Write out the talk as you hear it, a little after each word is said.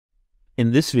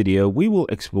In this video, we will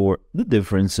explore the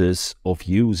differences of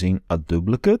using a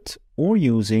duplicate or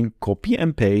using copy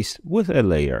and paste with a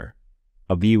layer.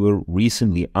 A viewer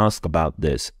recently asked about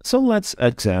this, so let's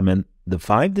examine the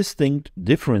 5 distinct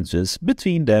differences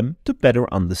between them to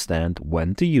better understand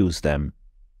when to use them.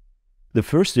 The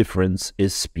first difference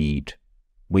is speed.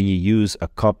 When you use a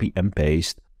copy and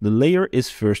paste, the layer is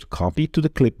first copied to the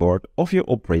clipboard of your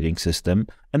operating system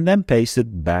and then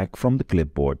pasted back from the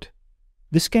clipboard.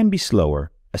 This can be slower,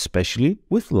 especially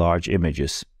with large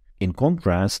images. In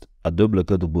contrast, a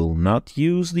duplicate will not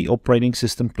use the operating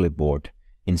system clipboard.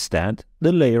 Instead,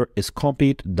 the layer is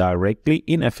copied directly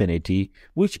in Affinity,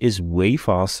 which is way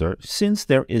faster since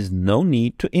there is no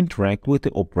need to interact with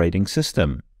the operating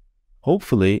system.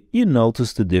 Hopefully, you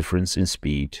notice the difference in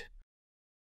speed.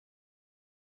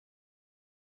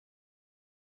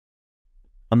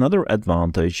 Another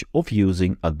advantage of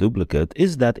using a duplicate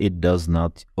is that it does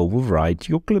not overwrite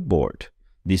your clipboard.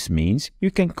 This means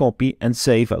you can copy and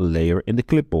save a layer in the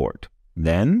clipboard.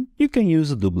 Then you can use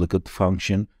the duplicate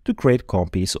function to create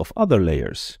copies of other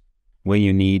layers. When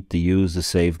you need to use the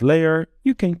saved layer,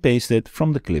 you can paste it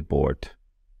from the clipboard.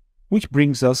 Which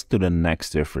brings us to the next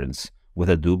difference. With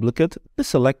a duplicate, the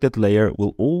selected layer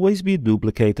will always be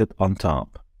duplicated on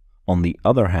top. On the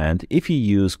other hand, if you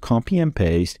use copy and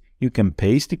paste, you can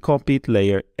paste the copied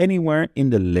layer anywhere in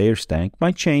the layer stack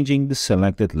by changing the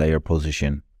selected layer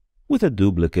position. With a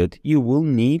duplicate, you will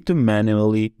need to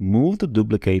manually move the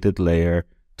duplicated layer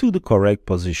to the correct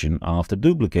position after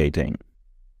duplicating.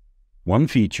 One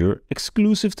feature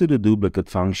exclusive to the duplicate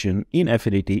function in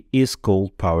Affinity is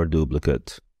called Power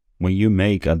Duplicate. When you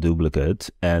make a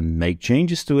duplicate and make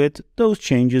changes to it, those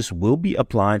changes will be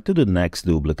applied to the next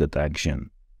duplicate action.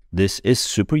 This is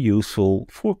super useful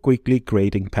for quickly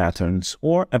creating patterns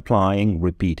or applying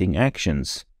repeating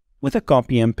actions. With a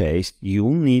copy and paste, you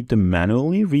will need to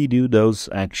manually redo those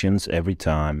actions every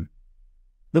time.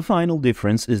 The final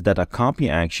difference is that a copy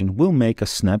action will make a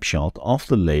snapshot of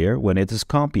the layer when it is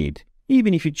copied,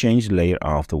 even if you change the layer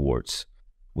afterwards.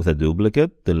 With a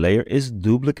duplicate, the layer is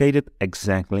duplicated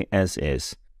exactly as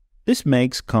is. This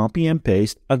makes copy and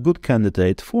paste a good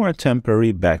candidate for a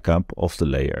temporary backup of the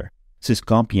layer. Since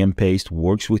copy and paste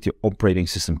works with your operating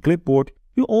system clipboard,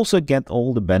 you also get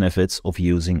all the benefits of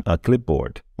using a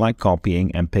clipboard, like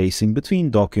copying and pasting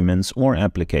between documents or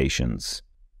applications.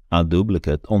 A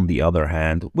duplicate, on the other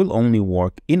hand, will only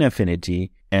work in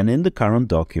Affinity and in the current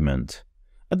document.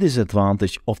 A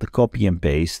disadvantage of the copy and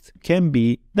paste can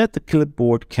be that the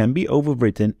clipboard can be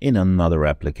overwritten in another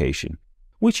application,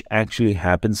 which actually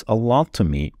happens a lot to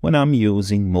me when I'm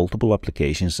using multiple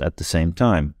applications at the same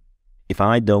time. If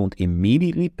I don't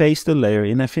immediately paste the layer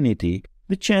in Affinity,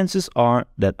 the chances are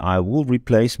that I will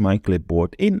replace my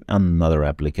clipboard in another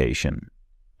application.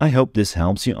 I hope this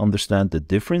helps you understand the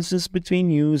differences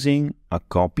between using a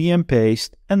copy and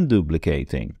paste and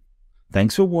duplicating.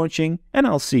 Thanks for watching, and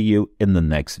I'll see you in the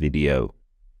next video.